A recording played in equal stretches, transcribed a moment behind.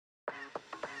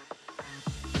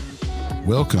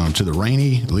Welcome to the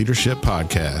Rainey Leadership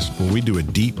Podcast, where we do a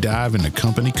deep dive into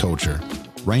company culture.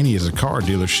 Rainey is a car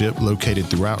dealership located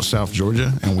throughout South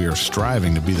Georgia, and we are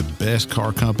striving to be the best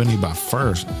car company by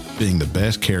first being the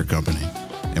best care company.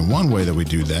 And one way that we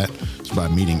do that is by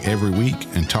meeting every week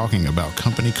and talking about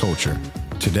company culture.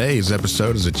 Today's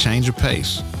episode is a change of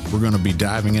pace. We're going to be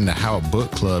diving into how a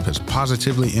book club has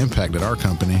positively impacted our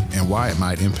company and why it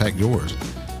might impact yours.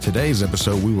 Today's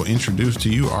episode, we will introduce to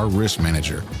you our risk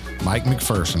manager, Mike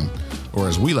McPherson, or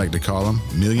as we like to call him,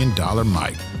 $1 Million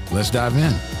Mike. Let's dive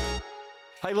in.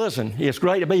 Hey, listen, it's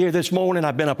great to be here this morning.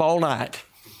 I've been up all night.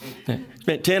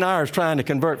 Spent 10 hours trying to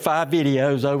convert 5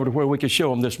 videos over to where we could show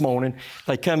them this morning.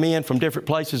 They come in from different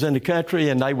places in the country,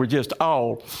 and they were just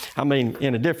all,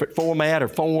 in a different format or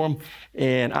form.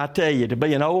 And I tell you, to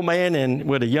be an old man and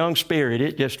with a young spirit,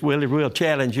 it just really will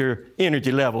challenge your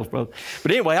energy levels, brother.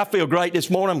 But anyway, I feel great this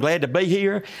morning. I'm glad to be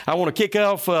here. I want to kick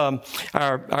off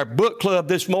our book club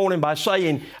this morning by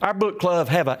saying our book club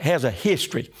has a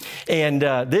history. And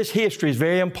this history is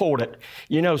very important.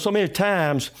 You know, so many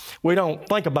times we don't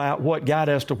think about what got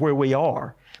us to where we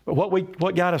are. But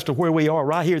what got us to where we are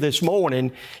right here this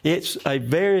morning, it's a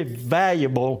very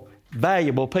valuable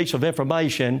piece of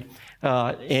information,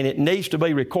 and it needs to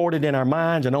be recorded in our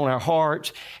minds and on our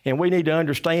hearts. And we need to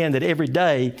understand that every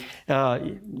day,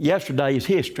 yesterday is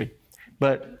history.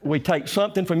 But we take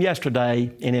something from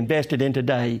yesterday and invest it in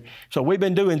today. So we've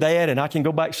been doing that, and I can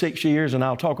go back 6 years, and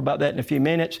I'll talk about that in a few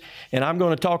minutes. And I'm going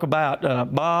to talk about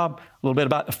Bob, a little bit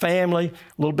about the family,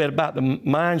 a little bit about the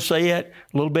mindset, a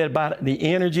little bit about the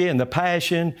energy and the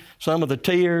passion, some of the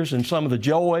tears and some of the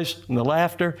joys and the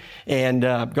laughter. And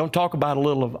I'm going to talk about a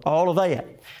little of all of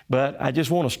that. But I just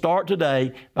want to start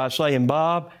today by saying,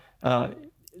 Bob,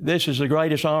 this is the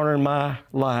greatest honor in my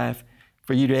life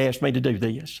for you to ask me to do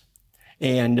this.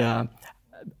 And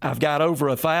I've got over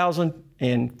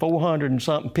 1,400 and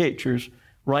something pictures,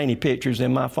 Rainey pictures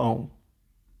in my phone.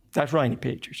 That's Rainey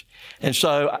pictures. And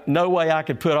so no way I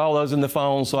could put all those in the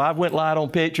phone. So I went light on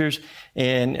pictures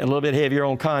and a little bit heavier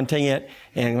on content,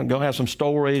 and I'm going to have some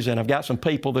stories, and I've got some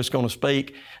people that's going to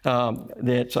speak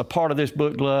that's a part of this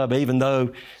book club. Even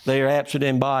though they are absent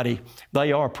in body,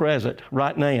 they are present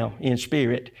right now in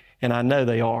spirit. And I know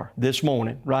they are this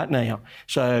morning, right now.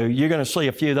 So you're going to see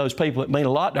a few of those people that mean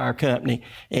a lot to our company,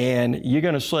 and you're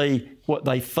going to see what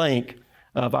they think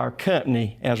of our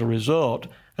company as a result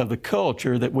of the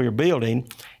culture that we're building.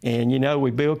 And you know,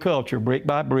 we build culture brick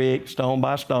by brick, stone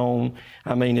by stone.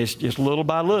 It's just little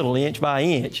by little, inch by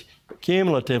inch. But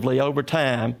cumulatively over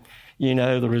time, you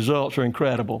know, the results are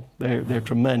incredible. They're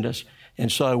tremendous. And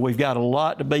so we've got a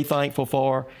lot to be thankful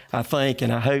for, I think,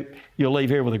 and I hope you'll leave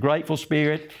here with a grateful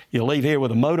spirit. You'll leave here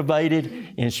with a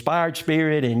motivated, inspired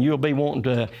spirit, and you'll be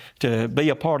wanting to be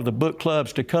a part of the book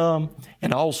clubs to come,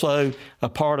 and also a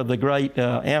part of the great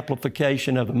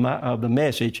amplification of the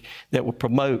message that will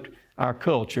promote our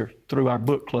culture through our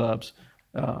book clubs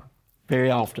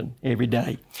very often, every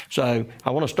day. So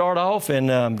I want to start off, and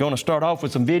I'm going to start off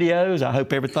with some videos. I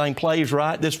hope everything plays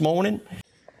right this morning.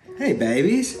 Hey,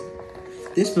 babies.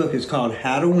 This book is called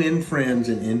How to Win Friends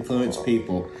and Influence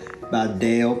People by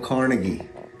Dale Carnegie.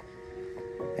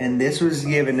 And this was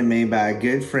given to me by a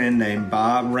good friend named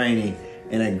Bob Rainey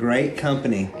in a great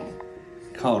company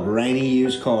called Rainey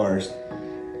Used Cars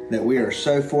that we are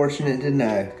so fortunate to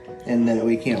know and that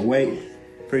we can't wait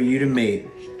for you to meet.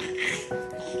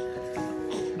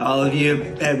 All of you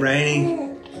at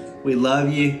Rainey, we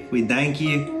love you. We thank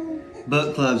you.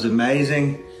 Book club's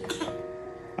amazing.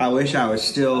 I wish I was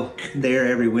still there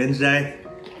every Wednesday,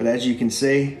 but as you can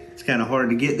see, it's kind of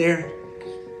hard to get there.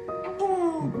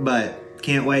 But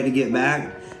can't wait to get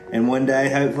back, and one day,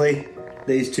 hopefully,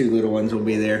 these 2 little ones will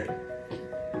be there.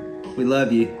 We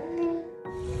love you.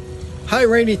 Hi,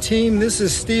 Rainey team. This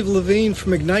is Steve Levine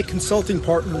from Ignite Consulting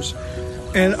Partners,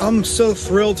 and I'm so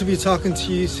thrilled to be talking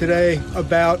to you today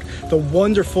about the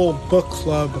wonderful book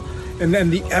club and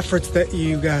then the efforts that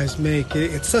you guys make.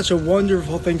 It's such a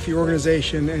wonderful thing for your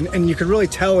organization, and you can really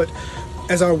tell it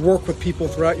as I work with people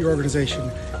throughout your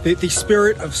organization. The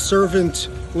spirit of servant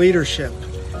leadership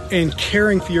and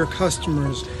caring for your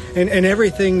customers and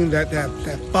everything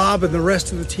that Bob and the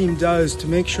rest of the team does to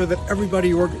make sure that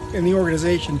everybody in the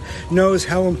organization knows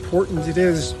how important it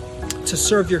is to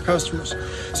serve your customers.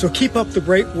 So keep up the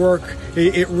great work.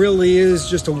 It really is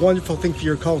just a wonderful thing for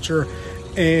your culture.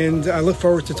 And I look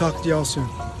forward to talking to y'all soon.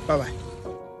 Bye-bye.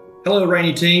 Hello,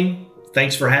 Rainey team.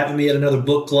 Thanks for having me at another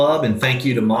book club, and thank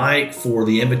you to Mike for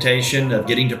the invitation of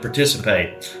getting to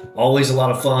participate. Always a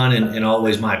lot of fun and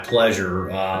always my pleasure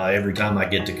every time I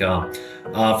get to come.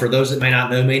 For those that may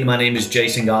not know me, my name is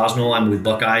Jason Gosnell. I'm with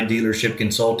Buckeye Dealership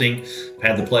Consulting. I've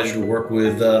had the pleasure to work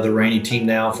with the Rainey team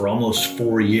now for almost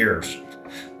 4 years.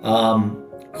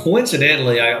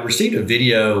 Coincidentally, I received a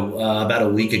video about a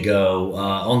week ago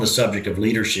on the subject of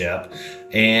leadership.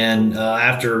 And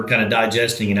after kind of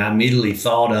digesting it, I immediately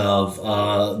thought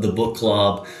of the book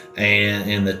club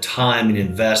and the time and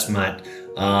investment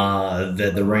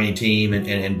that the Rainey team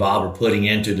and Bob are putting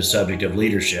into the subject of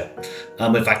leadership.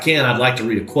 If I can, I'd like to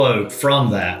read a quote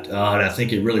from that, and I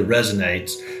think it really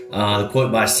resonates. The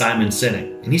quote by Simon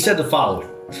Sinek. And he said the following: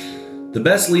 "The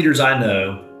best leaders I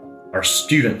know are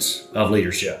students of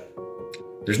leadership.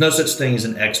 There's no such thing as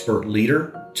an expert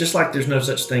leader, just like there's no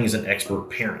such thing as an expert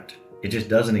parent. It just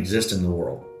doesn't exist in the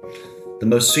world. The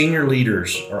most senior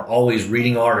leaders are always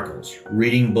reading articles,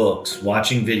 reading books,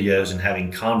 watching videos, and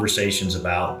having conversations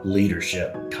about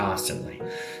leadership constantly.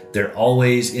 They're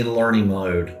always in learning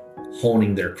mode,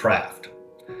 honing their craft.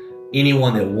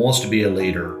 Anyone that wants to be a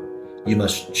leader, you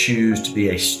must choose to be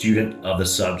a student of the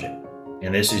subject.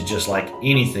 And this is just like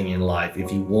anything in life.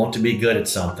 If you want to be good at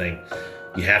something,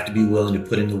 you have to be willing to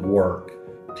put in the work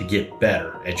to get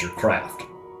better at your craft."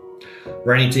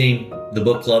 Rainey team, the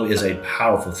book club is a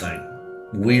powerful thing.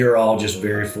 We are all just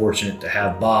very fortunate to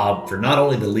have Bob for not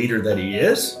only the leader that he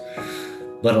is,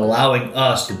 but allowing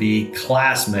us to be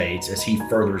classmates as he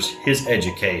furthers his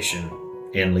education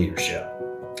in leadership.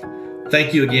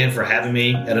 Thank you again for having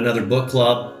me at another book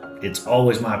club. It's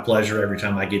always my pleasure every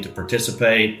time I get to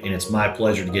participate, and it's my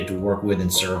pleasure to get to work with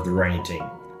and serve the Rainey team.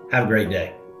 Have a great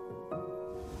day.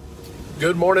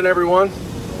 Good morning, everyone.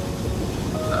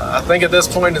 I think at this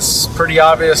point it's pretty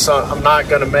obvious I'm not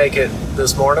going to make it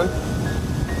this morning,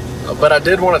 but I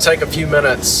did want to take a few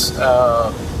minutes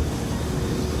to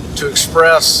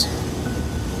express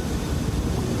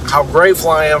how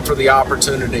grateful I am for the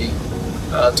opportunity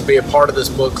to be a part of this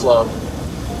book club.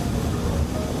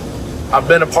 I've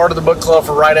been a part of the book club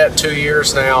for right at 2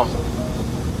 years now,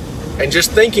 and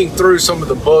just thinking through some of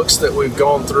the books that we've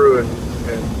gone through and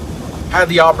had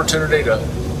the opportunity to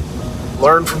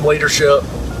learn from leadership,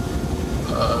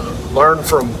 learn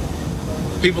from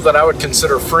people that I would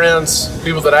consider friends,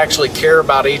 people that actually care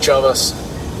about each of us.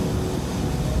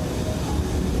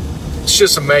 It's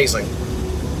just amazing.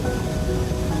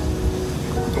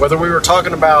 Whether we were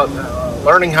talking about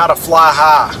learning how to fly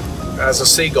high as a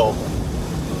seagull,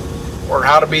 or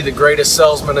how to be the greatest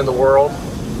salesman in the world,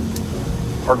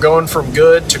 or going from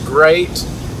good to great,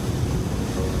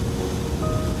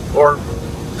 or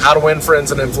how to win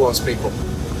friends and influence people.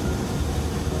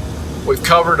 We've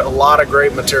covered a lot of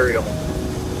great material.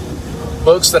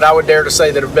 Books that I would dare to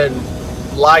say that have been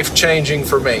life-changing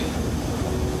for me.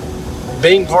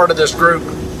 Being part of this group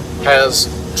has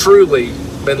truly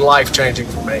been life-changing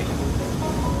for me.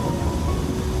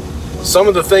 Some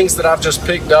of the things that I've just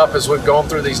picked up as we've gone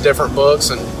through these different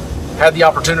books and had the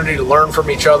opportunity to learn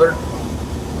from each other,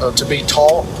 to be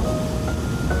taught,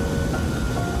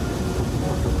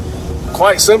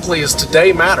 quite simply, is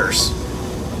today matters.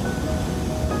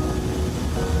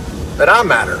 That I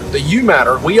matter, that you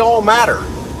matter, we all matter.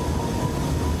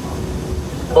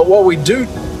 But what we do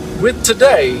with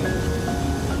today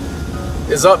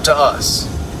is up to us.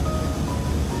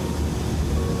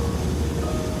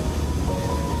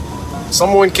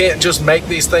 Someone can't just make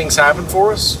these things happen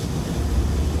for us.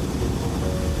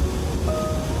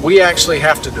 We actually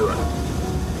have to do it.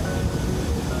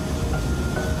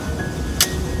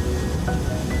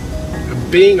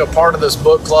 And being a part of this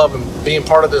book club and being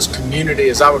part of this community,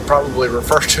 as I would probably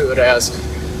refer to it as,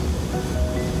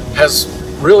 has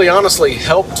really honestly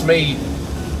helped me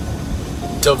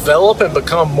develop and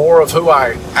become more of who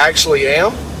I actually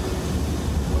am,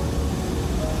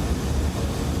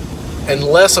 and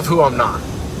less of who I'm not.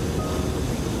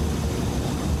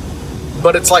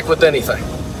 But it's like with anything.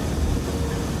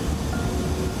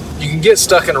 You can get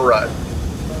stuck in a rut.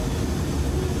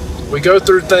 We go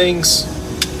through things,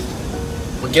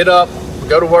 we get up, we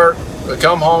go to work, we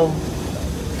come home,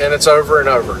 and it's over and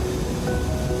over.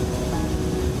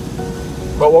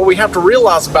 But what we have to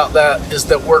realize about that is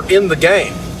that we're in the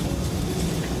game.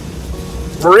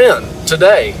 We're in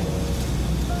today.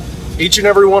 Each and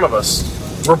every one of us.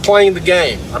 We're playing the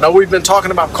game. I know we've been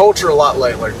talking about culture a lot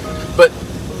lately, but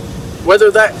whether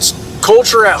that's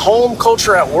culture at home,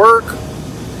 culture at work,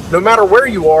 no matter where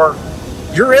you are,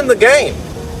 you're in the game.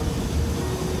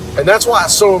 And that's why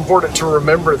it's so important to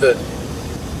remember that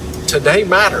today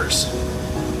matters.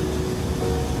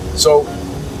 So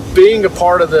being a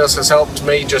part of this has helped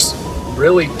me just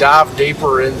really dive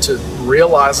deeper into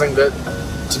realizing that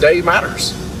today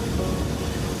matters.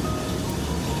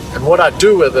 And what I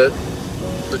do with it,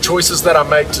 the choices that I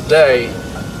make today,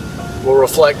 will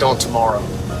reflect on tomorrow.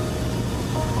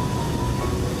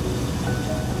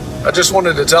 I just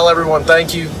wanted to tell everyone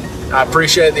thank you. I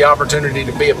appreciate the opportunity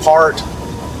to be a part.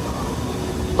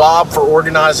 Bob for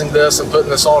organizing this and putting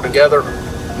this all together.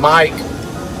 Mike,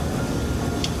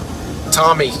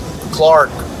 Tommy, Clark,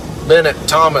 Bennett,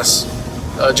 Thomas,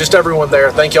 just everyone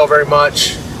there. Thank y'all very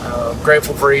much.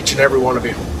 Grateful for each and every one of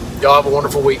you. Y'all have a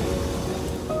wonderful week.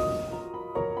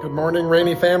 Good morning,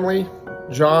 Rainey family.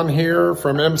 John here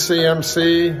from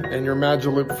MCMC and your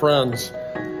Magiloop friends.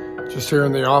 Just here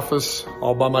in the office,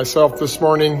 all by myself this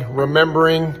morning,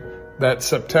 remembering that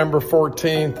September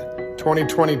 14th,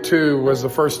 2022 was the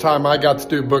first time I got to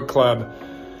do book club.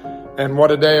 And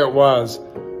what a day it was.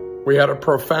 We had a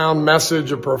profound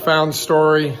message, a profound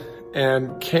story,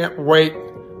 and can't wait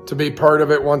to be part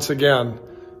of it once again.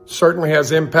 Certainly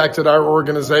has impacted our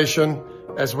organization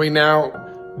as we now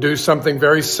do something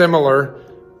very similar.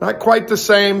 Not quite the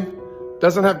same,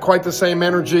 doesn't have quite the same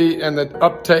energy and the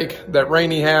uptake that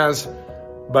Rainey has,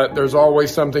 but there's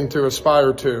always something to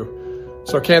aspire to.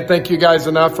 So can't thank you guys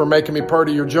enough for making me part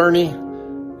of your journey,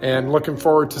 and looking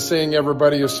forward to seeing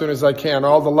everybody as soon as I can.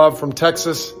 All the love from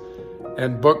Texas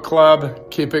and book club.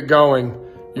 Keep it going.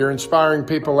 You're inspiring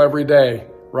people every day,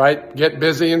 right? Get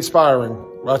busy inspiring.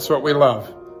 That's what we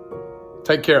love.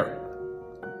 Take care.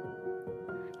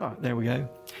 All right, there we go.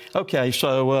 Okay,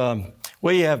 so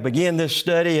we have begun this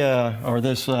study or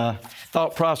this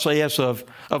thought process of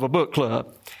a book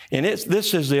club. And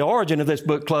this is the origin of this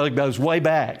book club goes way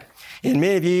back. And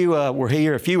many of you were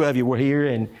here, a few of you were here,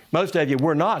 and most of you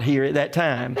were not here at that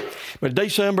time. But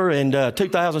December in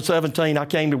 2017, I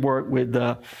came to work with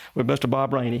Mr.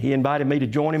 Bob Rainey. He invited me to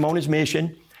join him on his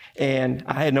mission, and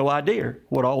I had no idea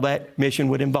what all that mission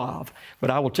would involve. But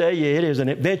I will tell you, it is an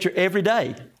adventure every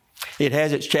day. It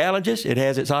has its challenges, it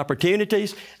has its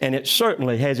opportunities, and it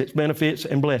certainly has its benefits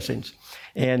and blessings.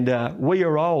 And we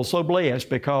are all so blessed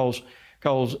because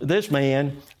this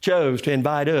man chose to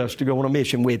invite us to go on a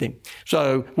mission with him.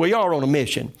 So we are on a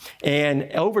mission.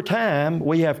 And over time,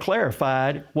 we have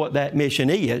clarified what that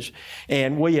mission is.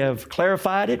 And we have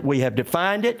clarified it. We have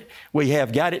defined it. We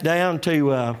have got it down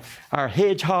to our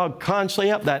hedgehog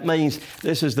concept. That means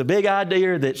this is the big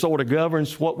idea that sort of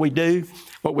governs what we do,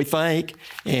 what we think,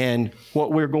 and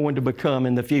what we're going to become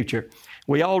in the future.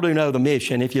 We all do know the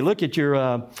mission. If you look at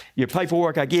your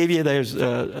paperwork I give you, there's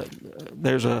a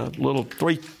little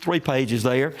three pages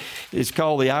there. It's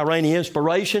called the Rainey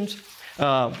Inspirations.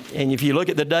 And if you look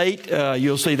at the date,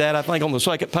 you'll see that, I think, on the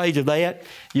second page of that.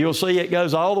 You'll see it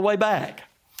goes all the way back.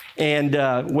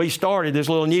 And we started this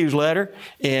little newsletter,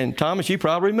 and Thomas, you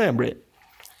probably remember it.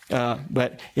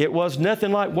 But it was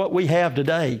nothing like what we have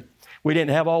today. We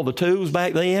didn't have all the tools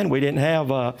back then. We didn't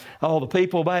have all the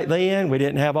people back then. We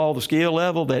didn't have all the skill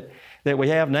level that we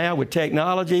have now with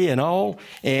technology and all.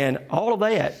 And all of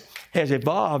that has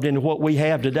evolved into what we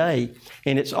have today.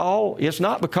 And it's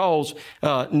not because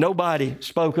nobody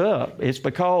spoke up. It's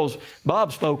because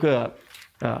Bob spoke up.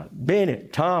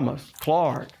 Bennett, Thomas,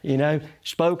 Clark,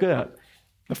 spoke up.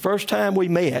 The first time we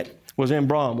met was in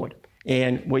Bromwood.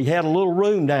 And we had a little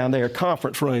room down there, a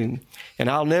conference room.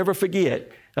 And I'll never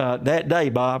forget that day,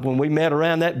 Bob, when we met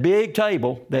around that big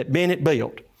table that Bennett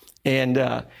built. And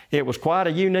it was quite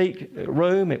a unique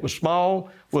room. It was small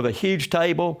with a huge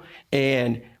table.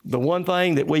 And the one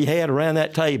thing that we had around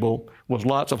that table was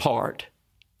lots of heart.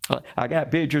 I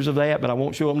got pictures of that, but I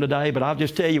won't show them today. But I'll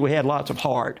just tell you, we had lots of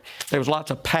heart. There was lots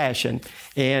of passion.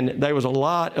 And there was a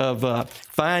lot of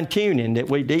fine-tuning that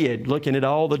we did, looking at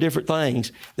all the different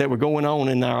things that were going on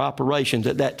in our operations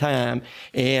at that time.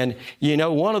 And,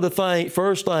 one of the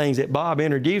first things that Bob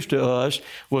introduced to us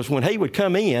was when he would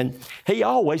come in, he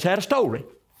always had a story.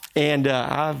 And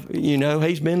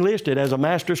he's been listed as a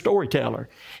master storyteller.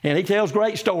 And he tells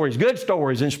great stories, good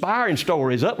stories, inspiring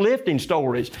stories, uplifting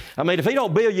stories. I mean, if he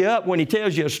don't build you up when he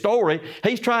tells you a story,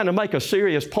 he's trying to make a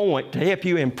serious point to help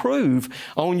you improve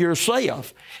on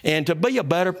yourself and to be your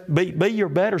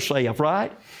better self,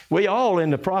 right? We all in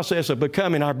the process of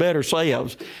becoming our better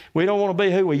selves. We don't want to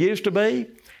be who we used to be.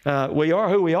 We are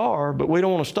who we are, but we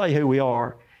don't want to stay who we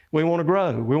are. We want to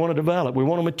grow. We want to develop. We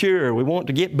want to mature. We want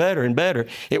to get better and better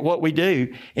at what we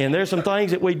do. And there's some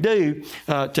things that we do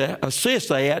to assist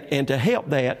that and to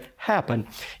help that happen.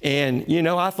 And,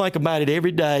 I think about it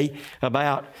every day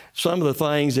about some of the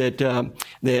things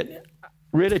that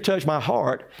really touched my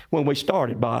heart when we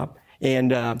started, Bob.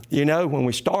 And, when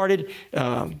we started,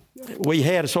 we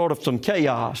had sort of some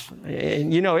chaos.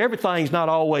 And, everything's not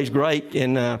always great,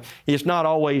 and it's not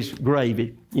always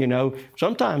gravy.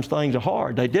 Sometimes things are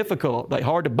hard. They're difficult. They're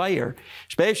hard to bear,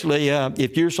 especially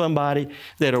if you're somebody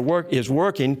that is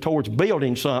working towards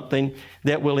building something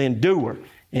that will endure.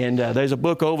 And there's a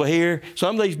book over here.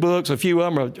 Some of these books, a few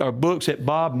of them are books that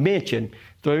Bob mentioned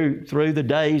through the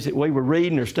days that we were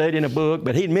reading or studying a book.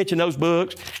 But he'd mentioned those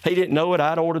books. He didn't know it.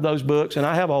 I'd ordered those books, and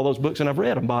I have all those books, and I've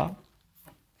read them, Bob.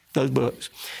 Those books.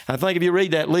 I think if you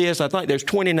read that list, I think there's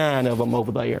 29 of them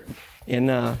over there. And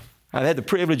I've had the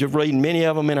privilege of reading many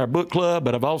of them in our book club,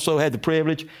 but I've also had the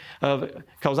privilege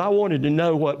because I wanted to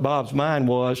know what Bob's mind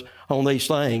was on these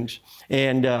things.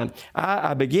 And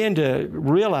I began to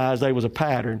realize there was a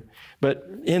pattern. But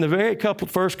in the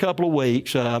first couple of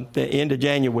weeks, the end of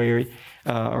January,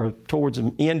 or towards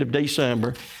the end of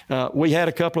December, we had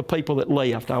a couple of people that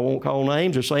left. I won't call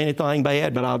names or say anything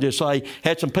bad, but I'll just say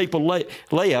had some people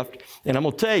left. And I'm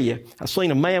going to tell you, I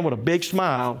seen a man with a big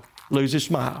smile lose his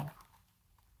smile.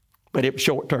 But it was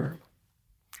short term.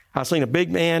 I seen a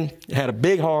big man, had a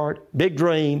big heart, big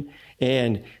dream,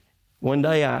 and one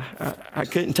day I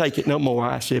couldn't take it no more.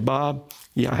 I said, Bob,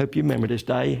 I hope you remember this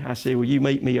day. I said, will you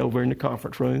meet me over in the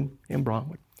conference room in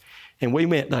Bromwood? And we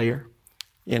went there,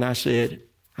 and I said,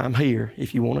 I'm here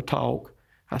if you want to talk.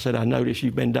 I said, I noticed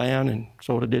you've been down and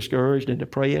sort of discouraged and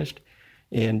depressed,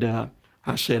 and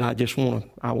I said, I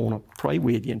want to pray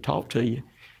with you and talk to you.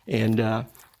 And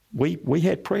we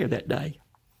had prayer that day.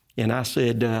 And I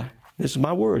said, this is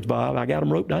my words, Bob. I got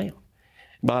them wrote down.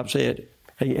 Bob said,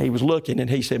 he was looking, and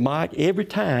he said, Mike, every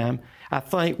time I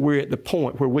think we're at the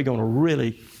point where we're going to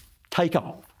really take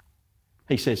off,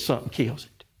 he said, something kills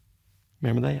it.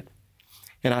 Remember that?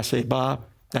 And I said, Bob,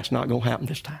 that's not going to happen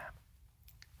this time.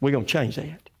 We're going to change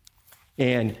that.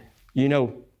 And,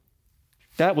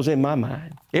 that was in my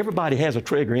mind. Everybody has a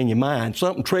trigger in your mind.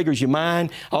 Something triggers your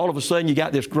mind. All of a sudden, you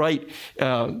got this great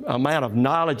amount of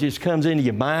knowledge that comes into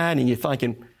your mind, and you're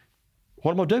thinking,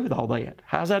 what am I going to do with all that?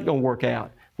 How's that going to work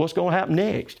out? What's going to happen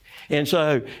next? And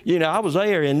so, I was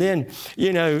there, and then,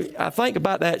 I think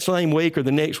about that same week or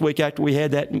the next week after we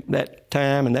had that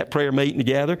time and that prayer meeting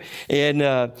together, and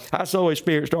I saw His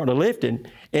Spirit started lifting.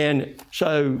 And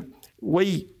so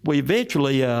we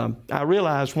eventually, I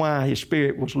realized why His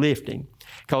Spirit was lifting.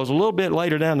 Because a little bit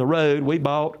later down the road, we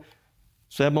bought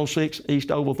 706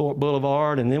 East Oglethorpe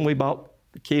Boulevard, and then we bought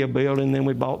the Kia building, then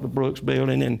we bought the Brooks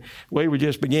building, and we were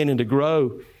just beginning to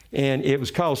grow, and it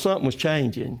was because something was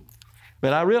changing.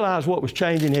 But I realized what was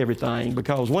changing everything,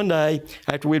 because one day,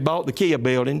 after we'd bought the Kia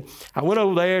building, I went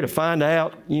over there to find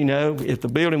out, if the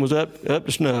building was up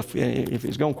to snuff, if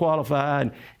it's going to qualify,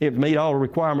 and if it meet all the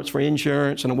requirements for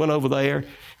insurance, and I went over there.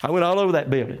 I went all over that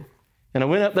building, and I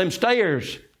went up them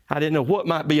stairs. I didn't know what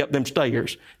might be up them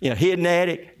stairs. Hidden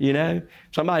attic,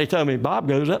 Somebody told me, Bob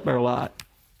goes up there a lot.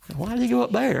 Why did he go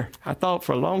up there? I thought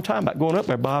for a long time about going up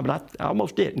there, Bob, and I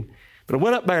almost didn't. But I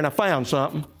went up there and I found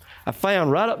something. I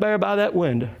found right up there by that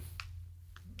window,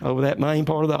 over that main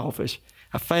part of the office,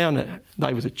 I found that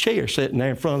there was a chair sitting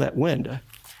there in front of that window.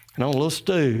 And on a little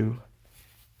stool,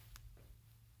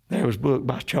 there was a book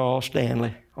by Charles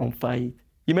Stanley on faith.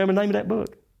 You remember the name of that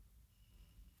book?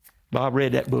 Bob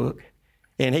read that book.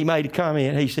 And he made a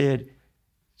comment. He said,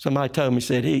 somebody told me,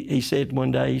 he said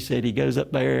one day, he goes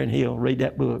up there and he'll read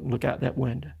that book and look out that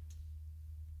window.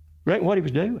 Right, what he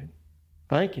was doing,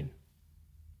 thinking,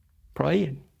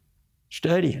 praying,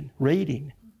 studying,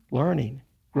 reading, learning,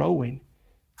 growing.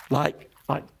 Like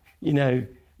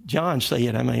John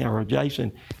said, or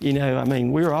Jason,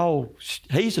 we're all,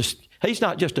 he's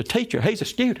not just a teacher, he's a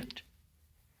student.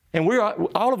 And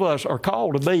all of us are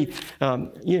called to be,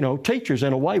 teachers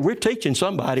in a way. We're teaching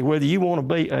somebody, whether you want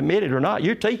to be admitted or not.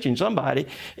 You're teaching somebody.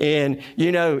 And,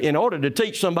 in order to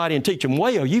teach somebody and teach them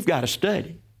well, you've got to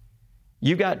study.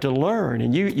 You've got to learn,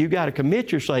 and you got to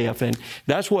commit yourself. And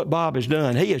that's what Bob has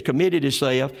done. He has committed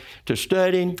himself to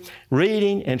studying,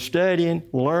 reading and studying,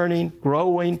 learning,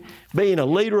 growing, being a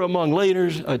leader among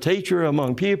leaders, a teacher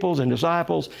among pupils and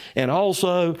disciples. And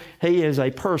also, he is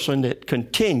a person that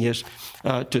continues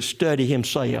to study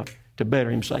himself, to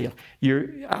better himself.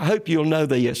 I hope you'll know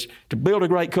this. To build a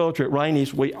great culture at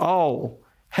Rainey's, we all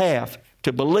have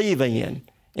to believe in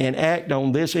and act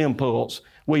on this impulse.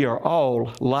 We are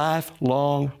all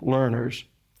lifelong learners.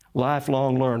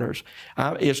 Lifelong learners.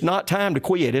 It's not time to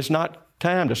quit. It's not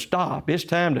time to stop. It's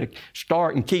time to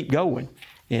start and keep going.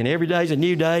 And every day's a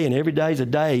new day, and every day's a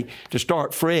day to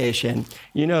start fresh. And,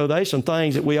 there's some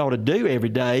things that we ought to do every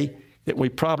day that we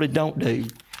probably don't do.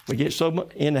 We get so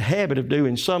in the habit of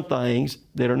doing some things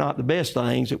that are not the best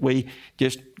things that we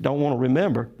just don't want to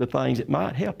remember the things that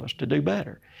might help us to do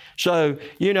better. So,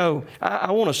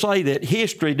 I want to say that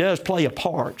history does play a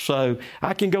part. So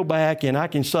I can go back and I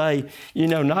can say,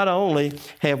 not only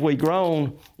have we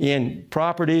grown in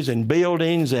properties and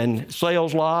buildings and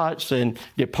sales lots and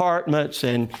departments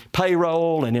and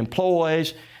payroll and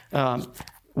employees, our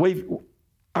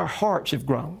hearts have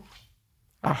grown.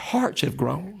 Our hearts have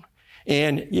grown.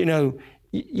 And,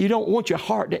 you don't want your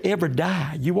heart to ever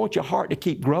die. You want your heart to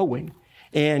keep growing.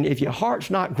 And if your heart's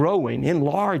not growing,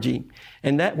 enlarging,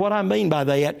 and that what I mean by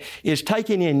that is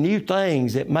taking in new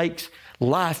things that makes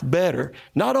life better,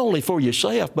 not only for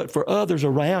yourself, but for others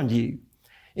around you.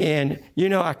 And,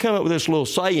 I come up with this little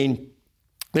saying,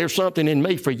 there's something in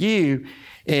me for you,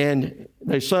 and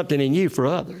there's something in you for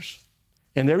others.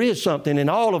 And there is something in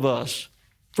all of us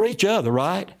for each other,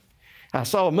 right? I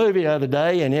saw a movie the other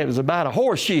day, and it was about a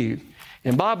horseshoe.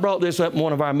 And Bob brought this up in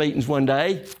one of our meetings one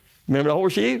day. Remember the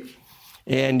horseshoe?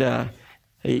 And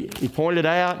he pointed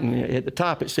out, and at the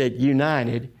top it said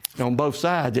united. And on both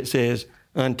sides it says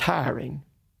untiring,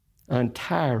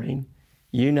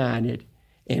 united,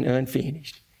 and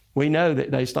unfinished. We know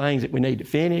that there's things that we need to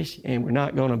finish, and we're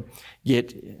not going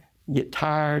to get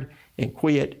tired and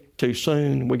quit too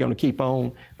soon. We're going to keep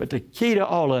on. But the key to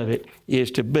all of it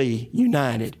is to be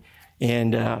united.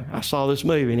 And I saw this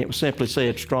movie, and it was simply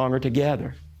said, stronger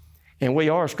together. And we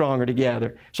are stronger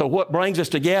together. So what brings us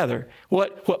together?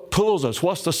 What pulls us?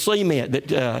 What's the cement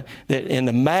that and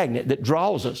the magnet that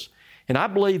draws us? And I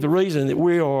believe the reason that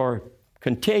we are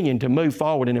continuing to move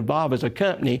forward and evolve as a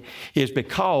company is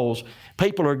because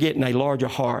people are getting a larger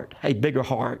heart, a bigger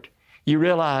heart. You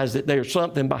realize that there's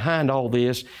something behind all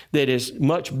this that is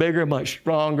much bigger, much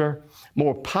stronger,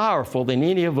 more powerful than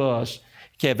any of us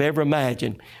have ever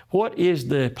imagined. What is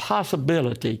the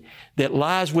possibility that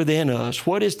lies within us?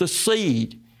 What is the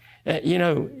seed?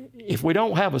 If we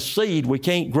don't have a seed, we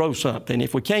can't grow something.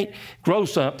 If we can't grow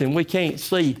something, we can't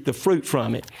see the fruit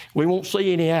from it. We won't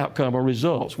see any outcome or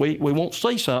results. We won't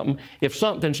see something if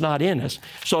something's not in us.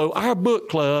 So our book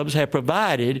clubs have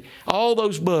provided, all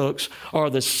those books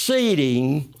are the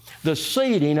seeding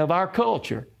of our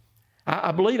culture.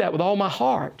 I believe that with all my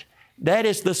heart. That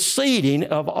is the seeding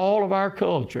of all of our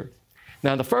culture.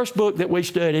 Now, the first book that we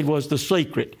studied was The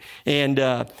Secret. And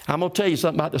I'm going to tell you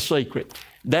something about The Secret.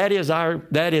 That is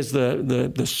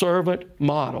the servant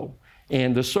model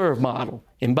and the serve model.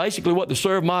 And basically what the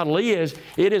serve model is,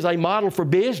 it is a model for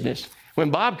business. When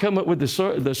Bob came up with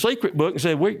the Secret book and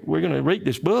said, we're going to read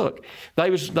this book, they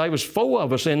was 4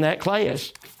 of us in that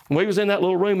class. And we was in that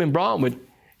little room in Broadwood.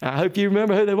 I hope you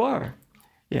remember who they were.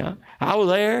 Yeah, I was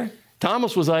there.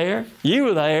 Thomas was there, you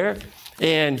were there,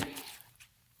 and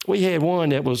we had one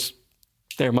that was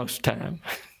there most of the time.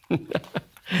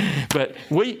 But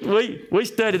we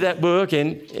studied that book,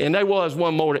 and there was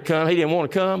one more that come. He didn't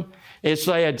want to come. It's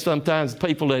sad sometimes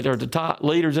people that are the top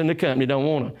leaders in the company don't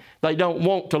want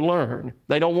to learn.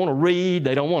 They don't want to read.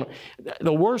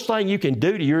 The worst thing you can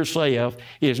do to yourself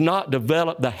is not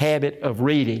develop the habit of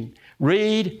reading.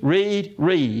 Read. Read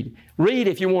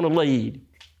if you want to lead.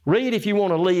 Read if you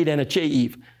want to lead and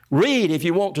achieve. Read if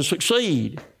you want to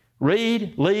succeed.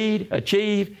 Read, lead,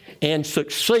 achieve, and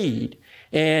succeed.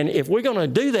 And if we're going to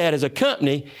do that as a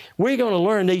company, we're going to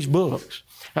learn these books.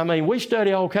 I mean, we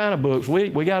study all kind of books. We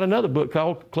got another book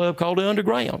club called The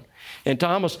Underground. And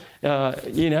Thomas, he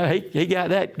got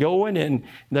that going, and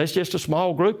that's just a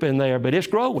small group in there, but it's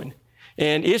growing.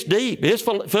 And it's deep. It's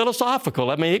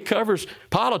philosophical. I mean, it covers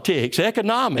politics,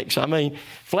 economics. I mean,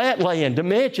 flat laying,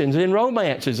 dimensions, and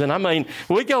romances. And I mean,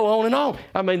 we go on and on.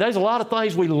 I mean, there's a lot of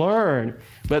things we learn,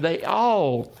 but they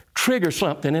all trigger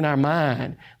something in our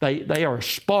mind. They are a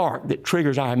spark that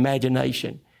triggers our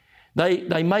imagination.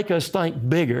 They make us think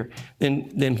bigger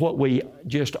than what we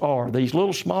just are. These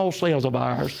little small cells of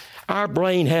ours, our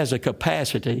brain has a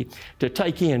capacity to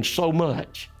take in so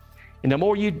much. And the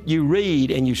more you read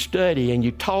and you study and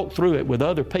you talk through it with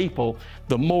other people,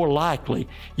 the more likely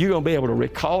you're going to be able to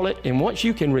recall it. And once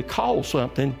you can recall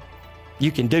something,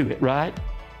 you can do it, right?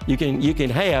 You can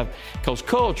have, because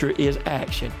culture is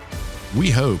action.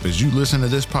 We hope as you listen to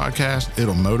this podcast,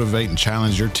 it'll motivate and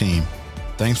challenge your team.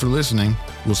 Thanks for listening.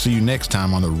 We'll see you next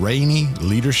time on the Rainey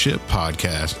Leadership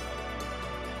Podcast.